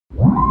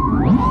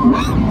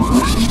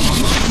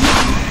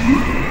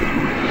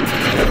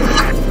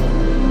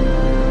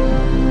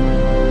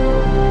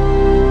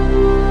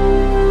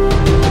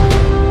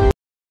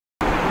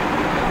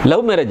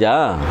Love மேரேஜா?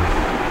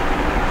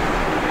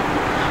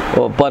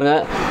 ஓ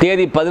பாருங்கள்,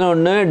 தேதி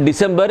 11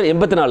 டிசம்பர்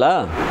 84.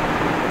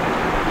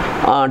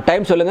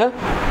 டைம் சொல்லுங்கள்.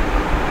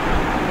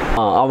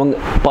 அவங்க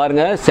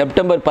பாருங்கள்,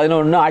 செப்டம்பர்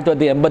 11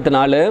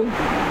 1984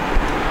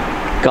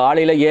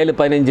 காலையில்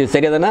 7:15.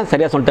 சரியா தானே?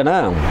 சரியாக சொல்லிட்டேன்னா?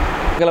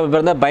 கிழமை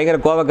பிறந்தா பயங்கர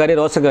கோவக்காரி,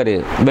 ரோசக்காரி,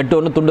 வெட்டு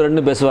ஒன்று துண்டு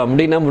ரெண்டு பேசுவா.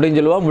 முடினா முடிஞ்சு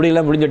சொல்லுவா,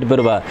 முடியல முடிஞ்சுட்டு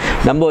போயிடுவா.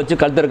 நம்ம வச்சு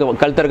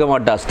கழுத்திறக்க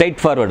மாட்டா.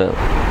 Straight forward.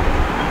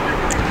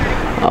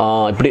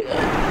 இப்படி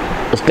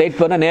ஸ்ட்ரைட்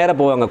பண்ணால் நேராக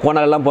போவாங்க.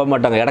 கோணலெல்லாம் போக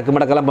மாட்டாங்க, இடக்கு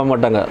மடக்கெல்லாம் போக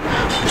மாட்டாங்க.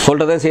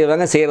 சொல்கிறத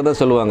செய்வாங்க, செய்கிறத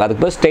சொல்லுவாங்க.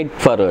 அதுக்கு பேர் ஸ்ட்ரைட்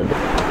ஃபார்வர்டு.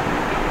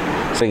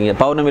 சரிங்க.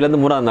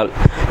 பௌர்ணமிலேருந்து 3ஆம் நாள்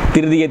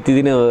திருதிய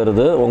திதின்னு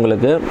வருது.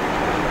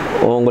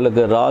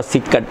 உங்களுக்கு ராசி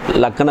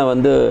லக்கணம்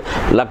வந்து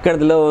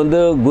லக்கணத்தில் வந்து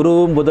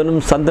குருவும் புதனும்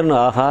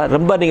சந்திரனும். ஆகா,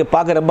 ரொம்ப நீங்கள்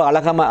பார்க்க ரொம்ப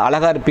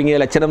அழகாக இருப்பீங்க,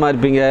 லட்சணமாக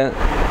இருப்பீங்க.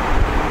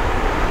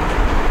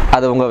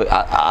 அது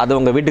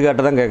உங்கள்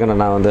வீட்டுக்கார்ட்ட தான்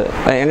கேட்கணும். நான் வந்து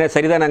எங்க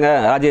சரிதானாங்க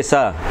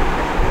ராஜேஷா?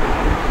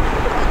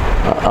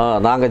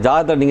 நாங்கள்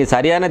ஜாதகத்தில் நீங்கள்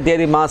சரியான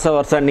தேதி மாதம்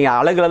வருஷம் நீங்கள்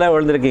அழகில் தான்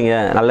விழுந்திருக்கீங்க.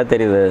 நல்லா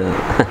தெரியுது.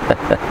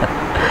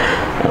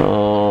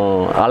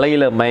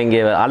 அழகில் மயங்கி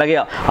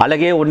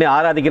அழகே ஒன்றே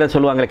ஆராதிக்கிறேன்னு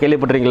சொல்லுவாங்களே,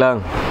 கேள்விப்பட்டிருக்கீங்களா?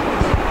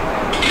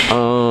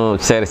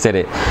 சரி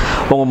சரி.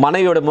 உங்கள்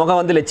மனைவியோட முகம்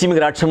வந்து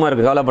லட்சுமி ராட்சமாக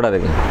இருக்குது,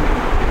 கவலைப்படாதுங்க.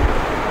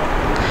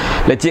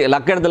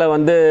 லக்கணத்தில்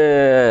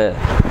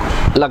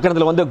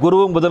வந்து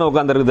குருவும் புதனும்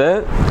உட்காந்துருக்குது.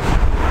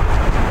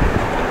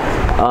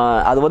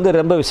 அது வந்து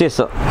ரொம்ப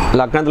விசேஷம்.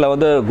 லக்கணத்தில்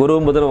வந்து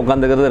குருவும் புதனும்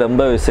உட்காந்துக்கிறது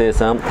ரொம்ப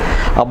விசேஷம்.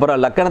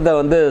 அப்புறம் லக்கணத்தை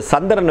வந்து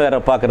சந்திரன் வேறு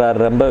பார்க்குறாரு,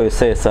 ரொம்ப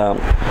விசேஷம்.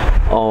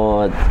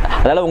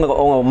 அதனால்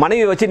உங்கள்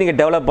மனைவி வச்சு நீங்கள்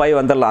டெவலப் ஆகி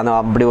வந்துடலாம்.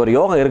 அப்படி ஒரு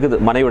யோகம் இருக்குது,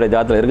 மனைவியோட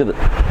ஜாதத்தில் இருக்குது.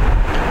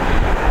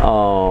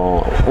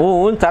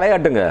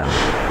 தலையாட்டுங்க.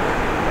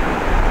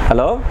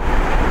 ஹலோ,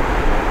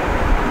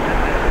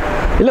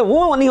 இல்லை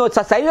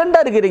நீங்கள்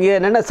சைலண்டாக இருக்கிறீங்க.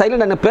 என்ன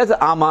சைலண்ட் என்ன பேச?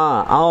 ஆமாம்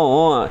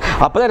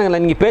அப்போ தான்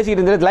எனக்கு நீங்கள்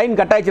பேசிக்கிட்டு இருந்தது லைன்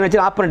கட் ஆகிடுச்சுன்னு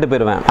வச்சு ஆஃப் பண்ணிட்டு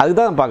போயிடுவேன்.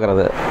 அதுதான் நான்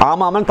பார்க்குறது.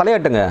 ஆமாம்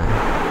தலையாட்டுங்க.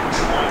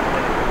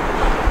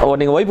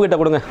 நீங்கள் ஒய்ஃபு கிட்ட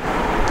கொடுங்க.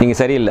 நீங்கள்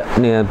சரியில்லை,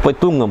 நீங்கள் போய்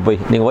தூங்குங்க.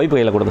 போய் நீங்கள் ஒய்ஃபு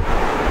கையில் கொடுங்க.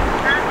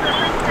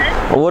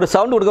 ஒரு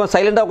சவுண்டு கொடுக்க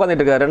சைலண்டாக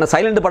உட்காந்துட்டு இருக்காரு. என்ன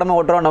சைலண்ட் படமாக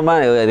ஓட்டுறோம் நம்ம?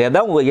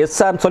 எதாவது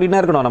எஸ்ஆர்னு சொல்லினே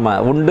இருக்கணும் நம்ம.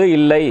 உண்டு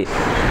இல்லை,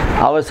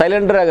 அவர்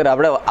சைலண்டாக இருக்கிறார்.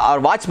 அப்படியே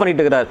அவர் வாட்ச்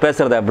பண்ணிட்டு இருக்கிறார்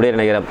பேசுகிறத. அப்படியே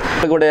நினைக்கிறேன்.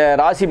 உங்களுடைய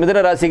ராசி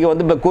மிதுன ராசிக்கு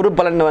வந்து இப்போ குரு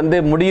பலன் வந்து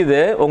முடியுது.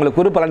 உங்களுக்கு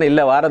குரு பலன்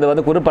இல்லை, வாரது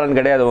வந்து குரு பலன்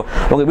கிடையாது.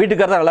 உங்கள்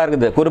வீட்டுக்கார தான் நல்லா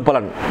இருக்குது. குரு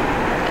பலன்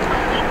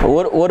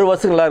ஒரு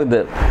வருஷம் நல்லா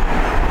இருக்குது.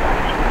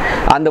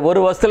 அந்த ஒரு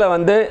வருஷத்தில்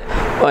வந்து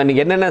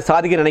நீங்கள் என்னென்ன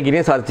சாதிக்க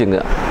நினைக்கிறீங்க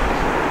சாதிச்சுங்க.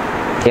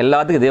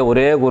 எல்லாத்துக்கும் இதே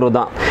ஒரே குரு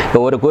தான். இப்போ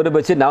ஒரு குரு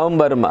பேச்சு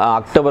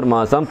அக்டோபர்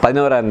மாதம்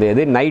 11ஆம்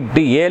தேதி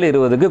நைட்டு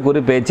 7:20 குரு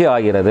பேச்சு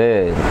ஆகிறது.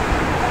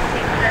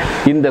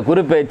 இந்த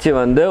குரு பேச்சு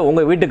வந்து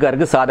உங்கள்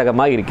வீட்டுக்காருக்கு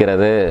சாதகமாக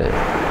இருக்கிறது.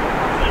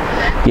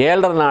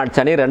 7.5 நாள்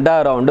சனி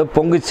 2ஆம் ரவுண்டு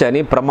பொங்கு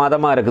சனி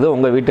பிரமாதமாக இருக்குது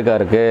உங்கள்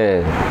வீட்டுக்காருக்கு.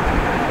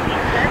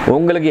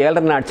 உங்களுக்கு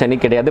 7.5 நாள் சனி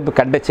கிடையாது, இப்போ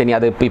கண்ட சனி.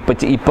 அது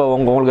இப்போ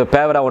உங்களுக்கு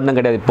ஃபேவராக ஒன்றும்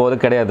கிடையாது, இப்போது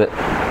கிடையாது.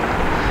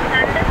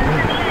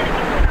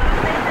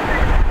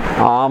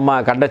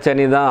 ஆமாம்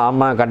கண்டச்சனி தான்.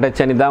 ஆமாம்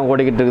கண்டச்சனி தான்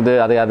ஓடிக்கிட்டு இருக்குது.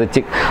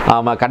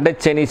 ஆமாம்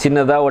கண்டச்சனி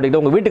சின்னதாக ஓடிக்கிட்டு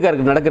உங்கள்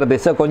வீட்டுக்காருக்கு நடக்கிற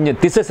திசை கொஞ்சம்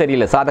திசை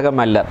சரியில்லை,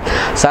 சாதகமாக இல்லை.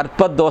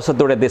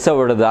 சர்ப்பதோஷத்துடைய திசை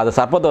விடுது. அது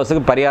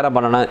சர்ப்பதோஷத்துக்கு பரிகாரம்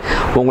பண்ணணும்.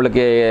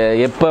 உங்களுக்கு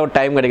எப்போ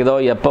டைம் கிடைக்குதோ,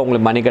 எப்போ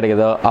உங்களுக்கு மணி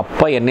கிடைக்குதோ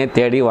அப்போ என்னை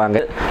தேடி வாங்க.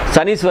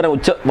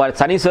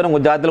 சனீஸ்வரன்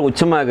ஜாதகத்தில்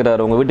உச்சமாக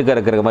இருக்கிறார் உங்கள்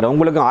வீட்டுக்காரருக்கு இருக்கிற மாதிரி.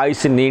 உங்களுக்கும்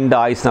ஆயுசு நீண்ட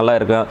ஆயுசு நல்லா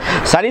இருக்கும்.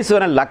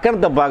 சனீஸ்வரன்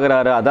லக்கணத்தை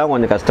பார்க்குறாரு, அதான்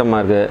கொஞ்சம் கஷ்டமாக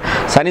இருக்குது.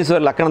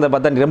 சனீஸ்வரன் லக்கணத்தை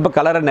பார்த்தா ரொம்ப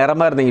கலராக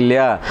நிறமாக இருந்தீங்க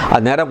இல்லையா,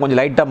 அது நேரம்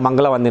கொஞ்சம் லைட்டாக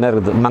மங்களாக வந்தீங்கன்னா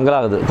இருக்குது.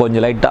 மங்களாகுது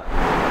கொஞ்சம் லைட்டாக.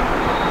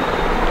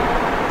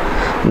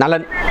 நல்ல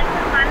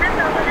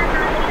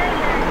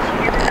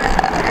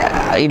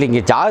இல்லைங்க,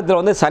 ஜாதகத்தில்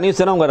வந்து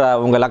சனீஸ்வரன்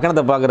உங்கள்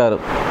லக்கணத்தை பார்க்குறாரு.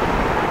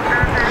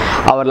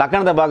 அவர்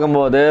லக்கணத்தை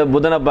பார்க்கும்போது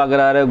புதனை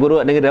பார்க்குறாரு, குரு.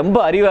 நீங்கள் ரொம்ப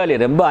அறிவாளி,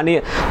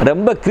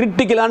 ரொம்ப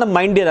கிரிட்டிக்கலான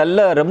மைண்டு, நல்ல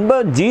ரொம்ப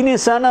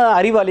ஜீனியஸான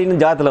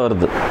அறிவாளின்னு ஜாதகத்தில்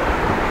வருது.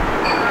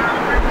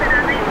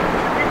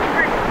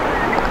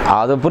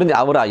 அது புரிஞ்சு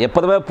அவர்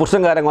எப்போதுமே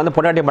புருஷங்காரங்க வந்து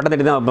பொண்டாட்டி மட்டம்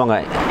தட்டி தான் வைப்பாங்க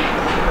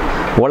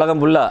உலகம்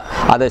ஃபுல்லாக.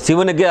 அதை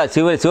சிவனுக்கு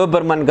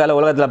சிவபெருமான் கால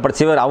உலகத்தில்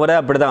சிவர் அவரே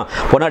அப்படி தான்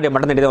பொன்னாட்டியை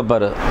மட்டம் தட்டி தான்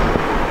வைப்பார்.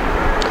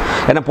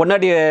 ஏன்னா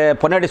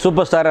பொன்னாட்டி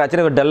சூப்பர் ஸ்டார்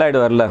ஆச்சுன்னா டல்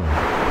ஆகிடுவார்ல.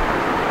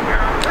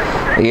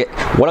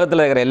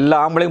 உலகத்தில் இருக்கிற எல்லா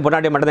ஆம்பளையும்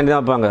பொன்னாட்டியை மட்டம் தட்டி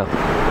தான் வைப்பாங்க.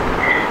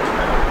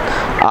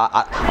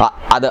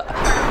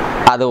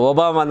 அது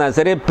ஒபாமா இருந்தாலும்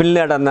சரி,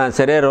 பின்லேடன் இருந்தாலும்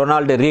சரி,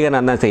 ரொனால்டு ரீகன்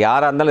இருந்தாலும் சரி,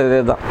 யாராக இருந்தாலும்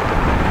இதே தான்.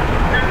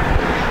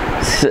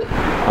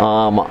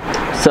 ஆமாம்.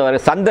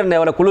 சந்திரன்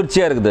எவ்வளோ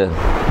குளிர்ச்சியாக இருக்குது.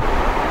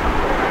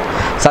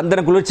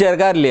 சந்திரன் குளிர்ச்சியாக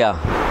இருக்கா இல்லையா?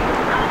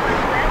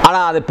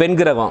 ஆனால் அது பெண்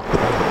கிரகம்.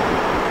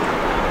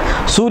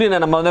 சூரியனை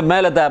நம்ம வந்து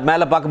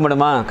மேலே பார்க்க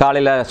முடியுமா?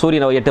 காலையில்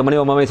சூரியனை 8 மணி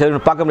 9 மணி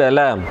பார்க்க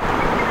முடியாதுல்ல.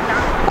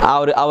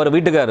 அவர்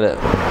வீட்டுக்காரர்.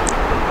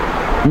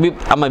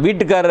 ஆமாம்,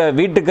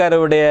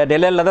 வீட்டுக்காரருடைய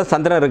நிலையில் தான்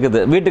சந்திரன்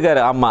இருக்குது.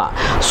 வீட்டுக்காரர் ஆமாம்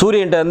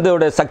சூரியன்ட்ட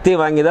வந்து சக்தியை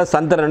வாங்கி தான்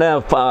சந்திரனை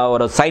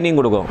ஒரு சைனிங்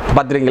கொடுக்கும்.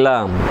 பார்த்துருக்கீங்களா?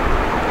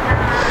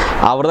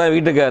 அவர் தான்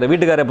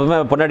வீட்டுக்காரர் எப்பவுமே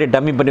பொண்டாட்டி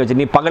டம்மி பண்ணி வச்சு,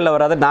 நீ பகலில்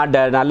வராத, நான்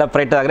நல்லா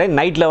ஃப்ரைட் ஆகிறேன்,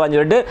 நைட்டில் வாங்கி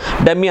விட்டு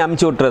டம்மி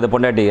அமுச்சு விட்டுறது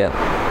பொண்டாட்டியை.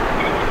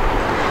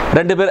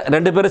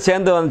 ரெண்டு பேரும்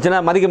சேர்ந்து வந்துச்சுன்னா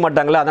மதிக்க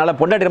மாட்டாங்களா? அதனால்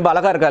பொண்டாட்டி ரொம்ப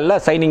அழகாக இருக்கால்ல,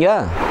 சைனிங்கா.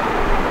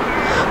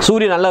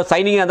 சூரியன் நல்லா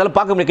சைனிங்காக இருந்தாலும்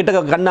பார்க்க முடியாது,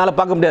 கிட்ட கண்ணால்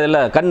பார்க்க முடியாதுல்ல,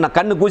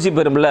 கண்ணு கூசி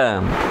போயிரும்ல.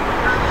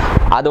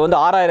 அது வந்து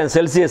 6000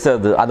 செல்சியஸ்,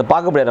 அதை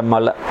பார்க்க முடியாது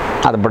நம்மளால்.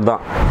 அது அப்படி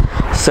தான்.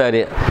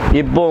 சரி,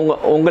 இப்போ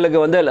உங்களுக்கு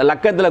வந்து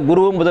லக்கத்தில்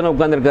குருவும் புதனும்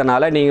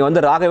உட்காந்துருக்கறனால நீங்கள்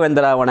வந்து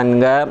ராகவேந்திரா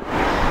வணங்குங்க.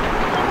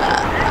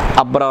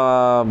 அப்புறம்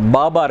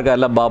பாபா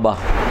இருக்கார்ல,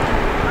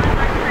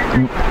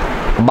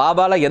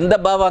 பாபாவில் எந்த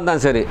பாபா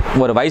இருந்தாலும் சரி,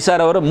 ஒரு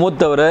வயசானவர்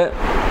மூத்தவர்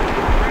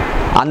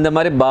அந்த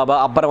மாதிரி பாபா.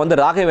 அப்புறம் வந்து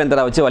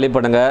ராகவேந்திரா வச்சு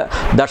வழிபடுங்க,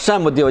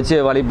 தட்சிணாமூர்த்தியை வச்சு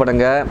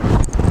வழிபடுங்க,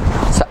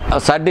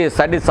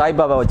 சட்டி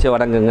சாய்பாபா வச்சு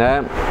வணங்குங்க.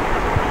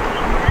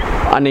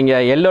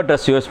 நீங்கள் எல்லோ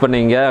ட்ரெஸ் யூஸ்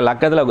பண்ணீங்க.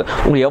 லக்கத்தில்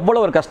உங்களுக்கு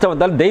எவ்வளோ ஒரு கஷ்டம்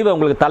வந்தாலும் தெய்வம்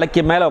உங்களுக்கு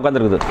தலைக்கு மேலே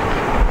உட்காந்துருக்குது.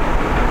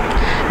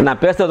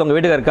 நான் பேசுகிறது உங்கள்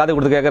வீட்டுக்காரர் காது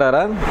கொடுத்து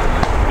கேட்குறாரா?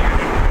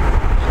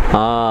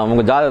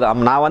 உங்கள்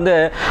ஜாதகம். நான் வந்து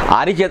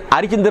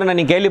அரிச்சந்திரனை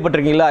நீங்கள்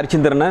கேள்விப்பட்டிருக்கீங்களா?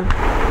 அரிச்சந்திரனை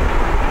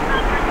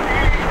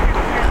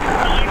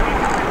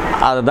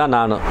அதுதான்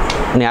நானும்.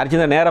 நீ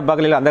அரிச்சந்திரன் நேராக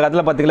பார்க்கல, அந்த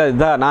காலத்தில் பார்த்தீங்களா?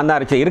 இதுதான் நான் தான்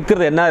அரிச்சேன்.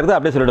 இருக்கிறது என்ன இருக்குது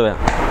அப்படியே சொல்லிவிடுவேன்,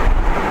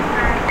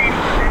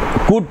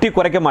 கூட்டி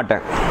குறைக்க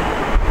மாட்டேன்.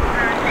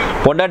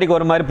 பொண்டாட்டிக்கு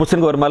ஒரு மாதிரி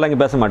புருஷனுக்கு ஒரு மாதிரிலாம் இங்கே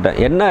பேச மாட்டேன்.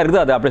 என்ன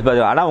இருக்குது அது அப்படி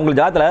பேசுவேன். ஆனால்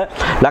உங்களுக்கு ஜாதத்தில்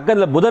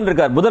லக்கத்தில் புதன்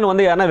இருக்கார். புதன்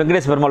வந்து ஏன்னா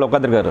வெங்கடேஷ் பெருமாள்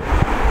உட்காந்துருக்காரு,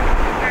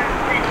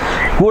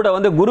 கூட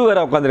வந்து குரு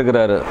வேற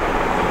உட்காந்துருக்கிறாரு.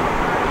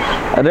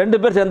 2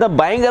 பேர் சேர்ந்தால்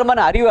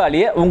பயங்கரமான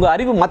அறிவாளியே. உங்கள்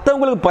அறிவு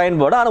மற்றவங்களுக்கு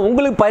பயன்படும், ஆனால்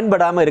உங்களுக்கு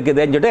பயன்படாமல்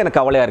இருக்குதுன்னு சொல்லிட்டு எனக்கு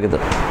கவலையாக இருக்குது.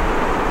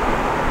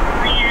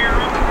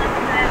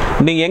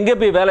 நீங்கள் எங்கே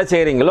போய் வேலை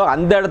செய்கிறீங்களோ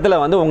அந்த இடத்துல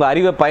வந்து உங்கள்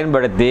அறிவை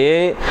பயன்படுத்தி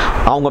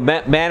அவங்க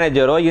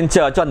மேனேஜரோ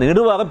இன்சார்ஜோ அந்த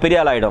நிர்வாகம்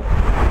பெரிய ஆள் ஆகிடும்.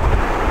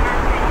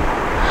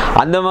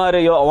 அந்த மாதிரி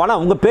ஆனால்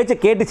உங்கள் பேச்சை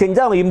கேட்டு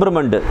செஞ்சால் அவங்க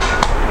இம்ப்ரூவ்மெண்ட்டு.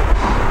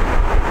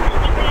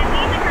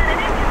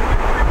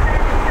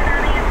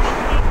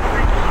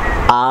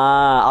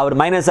 அவர்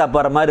மைனஸாக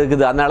போகிற மாதிரி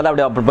இருக்குது, அதனால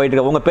தான் அப்படி போயிட்டு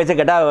இருக்கு. உங்கள் பேச்சை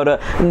கேட்டால் ஒரு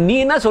நீ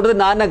என்ன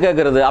சொல்கிறது நான் என்ன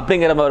கேட்குறது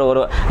அப்படிங்கிற மாதிரி.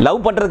 ஒரு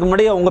லவ் பண்ணுறதுக்கு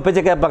முன்னாடியே உங்கள்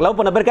பேச்சை கேட்பாங்க, லவ்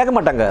பண்ண பேர் கேட்க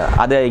மாட்டாங்க.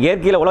 அது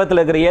இயற்கையில்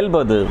உலகத்தில் இருக்கிற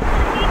இயல்பு. அது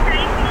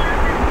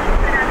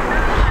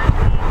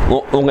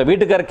உங்கள்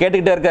வீட்டுக்காரர்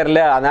கேட்டுக்கிட்டே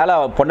இருக்காருல்ல, அதனால்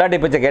பொண்டாட்டி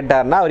பேச்சை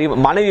கேட்டார்னா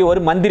அவர் மனைவி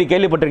ஒரு மந்திரி.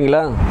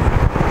 கேள்விப்பட்டிருக்கீங்களா?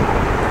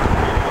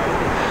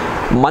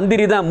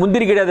 மந்திரி தான்,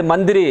 முந்திரி கிடையாது,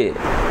 மந்திரி.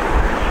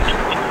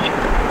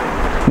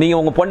 நீங்கள்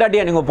உங்கள்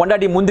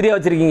பொண்டாட்டி முந்திரியாக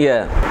வச்சுருக்கீங்க.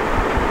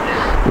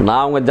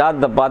 நான் உங்கள்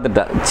ஜாதகத்தை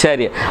பார்த்துட்டேன்.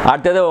 சரி,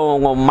 அடுத்தது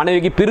உங்கள்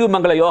மனைவிக்கு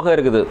பிருகுமங்கல யோகம்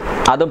இருக்குது,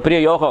 அதுவும் பெரிய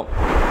யோகம்.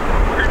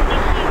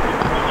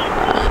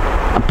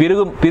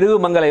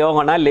 பிருகுமங்கல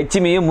யோகம்னா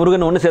லட்சுமியும்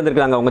முருகன் ஒன்று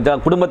சேர்ந்துருக்காங்க.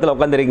 உங்கள் குடும்பத்தில்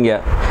உட்காந்துருக்கீங்க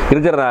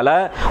இருக்கிறதுனால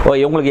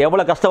உங்களுக்கு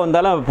எவ்வளோ கஷ்டம்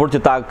வந்தாலும் பிடிச்சி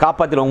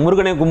காப்பாற்றிடுவோம்.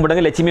 முருகனையும்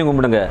கும்பிடுங்க, லட்சுமியும்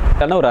கும்பிடுங்க.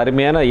 ஒரு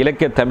அருமையான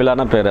இலக்கிய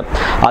தமிழான பேர்.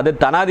 அது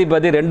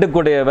தனாதிபதி 2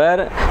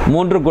 கூடையவர்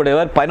 3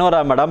 கூடையவர்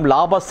 11ஆம் இடம்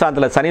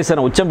லாபஸ்தானத்தில்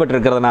சனீஸ்வரன் உச்சம் பெற்று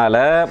இருக்கிறதுனால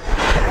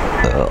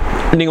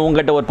நீங்கள்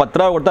உங்கள்கிட்ட ஒரு 10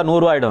 ரூபா கொடுத்தா 100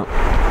 ரூபா ஆகிடும்,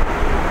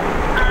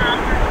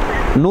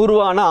 100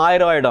 ரூபானா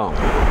 1000 ஆகிடும்,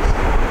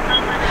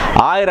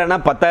 1000னா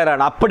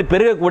 10,000. அப்படி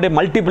பெருகக்கூடிய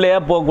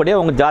மல்டிப்ளையாக போகக்கூடிய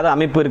உங்கள் ஜாதக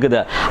அமைப்பு இருக்குது.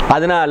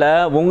 அதனால்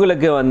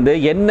உங்களுக்கு வந்து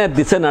என்ன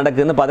திசை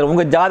நடக்குதுன்னு பார்த்து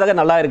உங்கள் ஜாதகம்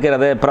நல்லா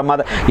இருக்கிறது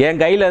பிரமாதம்.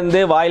 என்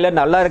கையிலேருந்து வாயில்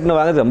நல்லா இருக்குன்னு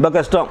வாங்குறது ரொம்ப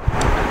கஷ்டம்.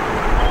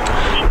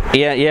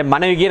 என்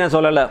மனைவிக்கே நான்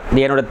சொல்லலை,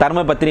 என்னோடய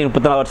தர்ம பத்தினி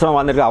 34 வருஷமாக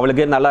வாழ்ந்துருக்கு,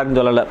 அவளுக்கே நல்லா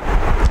இருக்குன்னு சொல்லலை.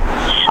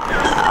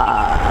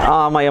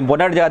 ஆமாம், என்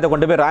பொண்டாட்டி ஜாதகத்தை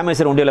கொண்டு போய்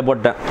ராமேஸ்வரம் உண்டியில்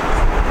போட்டேன்.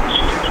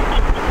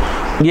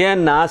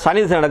 ஏன்னா சனி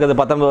திசை நடக்குது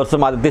 19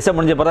 வருஷம், அது திசை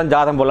முடிஞ்சப்போ தான்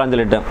ஜாதகம் போடலான்னு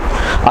சொல்லிட்டேன்.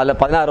 அதில்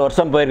 16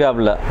 வருஷம்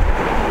போயிருக்காப்புல.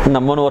 இந்த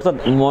 3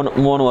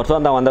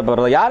 வருஷம் தான் வந்த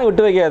பிறகு யாரும்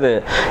விட்டு வைக்காது.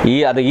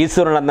 அது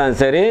ஈஸ்வரனாக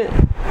இருந்தாலும் சரி,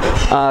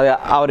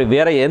 அவர்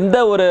வேறு எந்த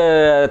ஒரு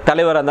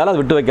தலைவராக இருந்தாலும்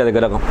அது விட்டு வைக்காது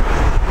கிரகம்.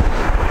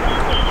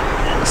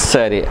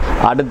 சரி,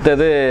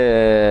 அடுத்தது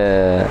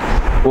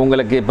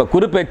உங்களுக்கு இப்போ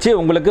குறிப்பேச்சு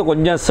உங்களுக்கு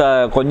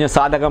கொஞ்சம்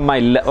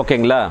சாதகமாக இல்லை,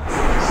 ஓகேங்களா?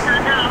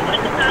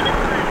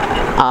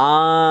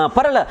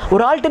 பரவாயில்ல,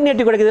 ஒரு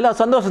ஆல்டர்னேட்டிவ் கிடைக்குதுல்ல,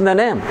 சந்தோஷம்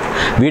தானே.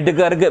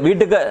 வீட்டுக்கு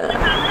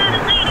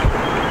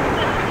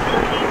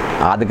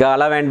அதுக்கு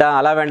அழ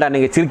வேண்டாம்.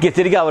 நீங்கள்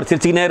சிரிக்க அவர்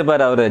சிரிச்சுக்கினே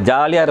இருப்பார், அவர்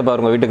ஜாலியாக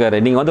இருப்பார் உங்கள்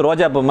வீட்டுக்காரர். நீங்கள் வந்து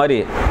ரோஜாப்பூ மாதிரி,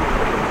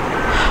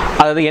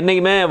 அதாவது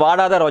என்றைக்குமே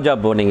வாடாத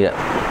ரோஜாப்பூ நீங்கள்.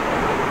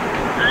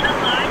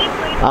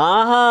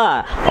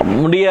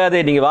 முடியாது,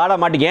 நீங்கள் வாட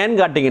மாட்டீங்க.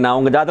 ஏன்னு காட்டிங்கன்னா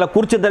உங்கள் ஜாதகத்தில்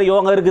குருச்சந்திர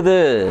யோகம் இருக்குது.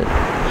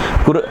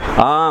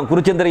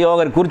 குருச்சந்திர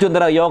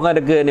யோகம்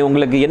இருக்குது.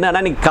 உங்களுக்கு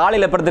என்னன்னா நீங்கள்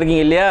காலையில்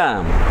படுத்துருக்கீங்க இல்லையா,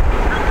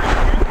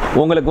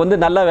 உங்களுக்கு வந்து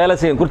நல்லா வேலை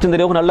செய்யும்.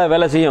 குருச்சந்திர யோகம் நல்லா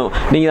வேலை செய்யும்.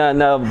 நீங்கள்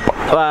இந்த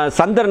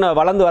சந்திரனை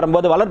வளர்ந்து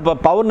வரும்போது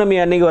பௌர்ணமி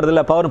அன்னைக்கு வருது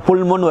இல்லை,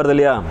 புல் மூன் வருது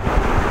இல்லையா,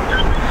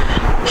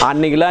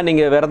 அன்றைக்கெலாம்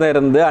நீங்கள் விரதம்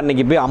இருந்து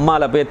அன்றைக்கி போய்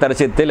அம்மாவில் போய்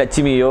தரிசித்து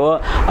லட்சுமியோ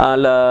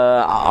இல்லை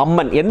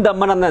அம்மன் எந்த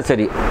அம்மனாக இருந்தாலும்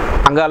சரி,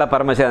 அங்காள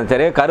பரமேஸ்வரன்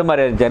சரி,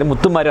 கருமாரி சரி,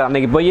 முத்துமாரி,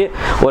 அன்றைக்கி போய்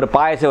ஒரு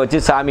பாயசம் வச்சு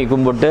சாமி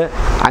கும்பிட்டு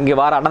அங்கே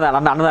வார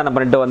அன்னதானம்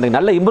பண்ணிட்டு வந்தீங்க,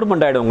 நல்ல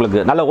இம்ப்ரூவ்மெண்ட் ஆகிடும்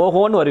உங்களுக்கு. நல்ல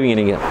ஓஹோன்னு வருவீங்க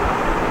நீங்கள்.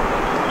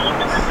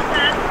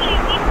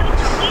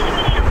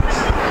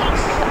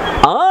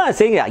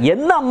 சரிங்க,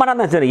 என்ன அம்மனாக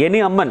தான் சரி, எனி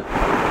அம்மன்.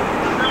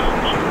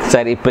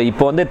 சரி,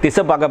 இப்போ வந்து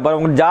திசை பார்க்க போகிறோம்.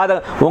 உங்களுக்கு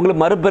ஜாதகம்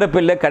உங்களுக்கு மறுபிறப்பு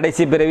இல்லை,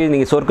 கடைசி பிறவி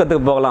நீங்கள்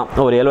சொர்க்கத்துக்கு போகலாம்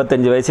ஒரு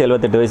 75 வயசு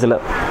 78 வயசில்.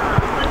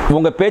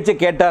 உங்கள் பேச்சை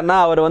கேட்டார்னா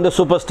அவர் வந்து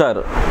சூப்பர்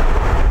ஸ்டார்,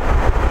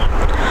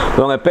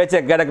 உங்கள்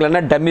பேச்சை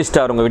கேட்கலன்னா டம்மி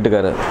ஸ்டார் உங்கள்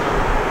வீட்டுக்காரர்.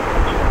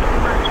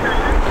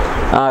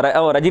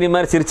 ரஜினி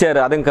மாதிரி சிரிச்சார்,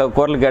 அதுவும்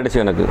குரல்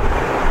கேட்டுச்சு எனக்கு.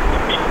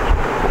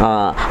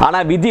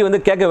 ஆனால் விதி வந்து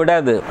கேட்க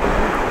விடாது.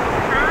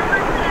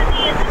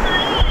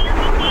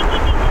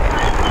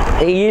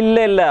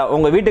 இல்லை இல்லை,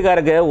 உங்கள்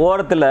வீட்டுக்காருக்கு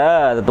ஓரத்தில்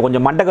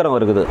கொஞ்சம் மண்டக்கரம்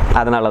இருக்குது,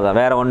 அதனால தான்,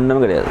 வேறு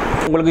ஒன்றும் கிடையாது.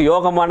 உங்களுக்கு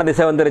யோகமான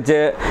திசை வந்துருச்சு.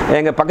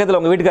 எங்கள் பக்கத்தில்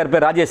உங்கள் வீட்டுக்கார்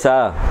பேர் ராஜேஷா?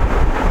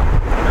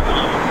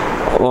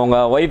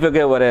 உங்கள்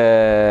ஒய்ஃபுக்கு ஒரு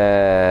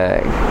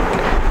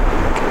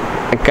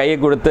கையை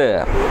கொடுத்து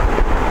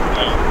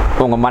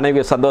உங்கள்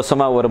மனைவி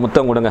சந்தோஷமாக ஒரு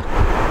முத்தம் கொடுங்க.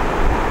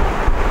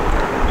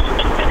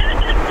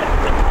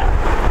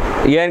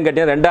 ஏன்னு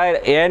கேட்டேன்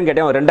 2011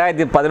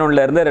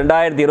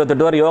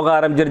 2028 வரை யோகா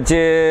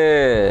ஆரம்பிச்சிருச்சு.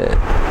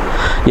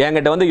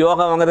 என்கிட்ட வந்து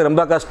யோகா வாங்குறது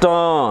ரொம்ப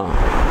கஷ்டம்.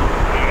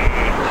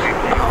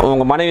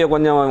 உங்கள் மனைவியை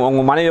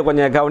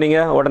கொஞ்சம் கவனிங்க,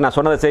 உடனே நான்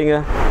சொன்னதை செய்யுங்க.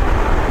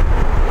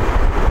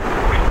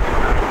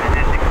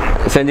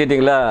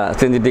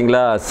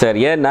 செஞ்சிட்டிங்களா? சரி.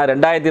 ஏன்னா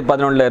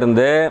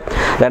 2011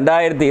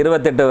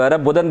 2028 வரை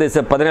புதன்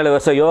திசை 17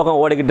 வருஷம் யோகம்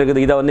ஓடிக்கிட்டு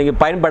இருக்குது. இதை வந்து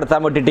நீங்கள்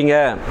பயன்படுத்தாமல் விட்டுட்டீங்க.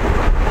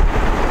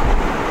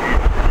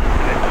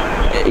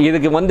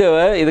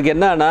 இதுக்கு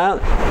என்னன்னா,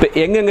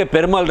 எங்கெங்கே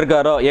பெருமாள்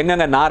இருக்காரோ,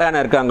 எங்கெங்கே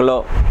நாராயணன் இருக்காங்களோ,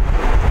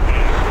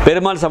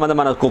 பெருமாள்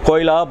சம்பந்தமான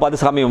கோயிலாக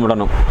பார்த்து சாமி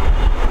கும்பிடணும்.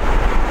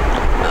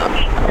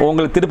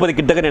 உங்களுக்கு திருப்பதி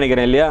கிட்டக்க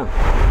நினைக்கிறேன் இல்லையா?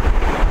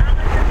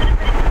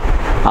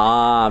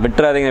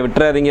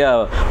 விட்டுறாதீங்க.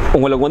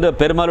 உங்களுக்கு வந்து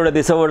பெருமாளோட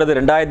திசை ஓடுது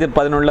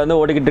 2011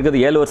 ஓடிக்கிட்டு இருக்குது.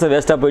 7 வருஷம்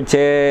வேஸ்ட்டாக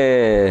போயிடுச்சே.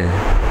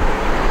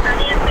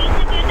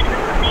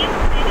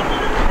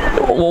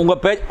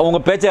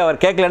 உங்கள் பேச்சை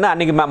அவர் கேட்கலன்னா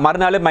அன்றைக்கி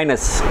மறுநாளே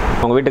மைனஸ்.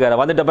 உங்கள்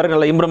வீட்டுக்காரர் வந்துட்ட பிறகு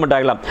நல்லா இம்ப்ரூவ்மெண்ட்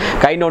ஆகலாம்.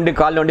 கை நோண்டி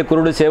கால் நோண்டி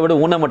குருடு சேவடு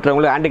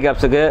ஊனமற்றவங்களுக்கு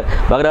ஹேண்டிகேப்ஸுக்கு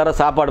வகுறார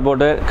சாப்பாடு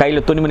போட்டு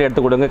கையில் துணிமணி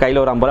எடுத்து கொடுங்க.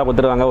 கையில் ஒரு 50 ரூபா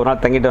கொடுத்துருவாங்க. ஒரு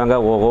நாள் தங்கிட்டு வாங்க.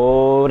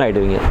 ஓஹோன்னு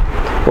ஆகிடுவீங்க.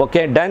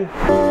 Okay, ton.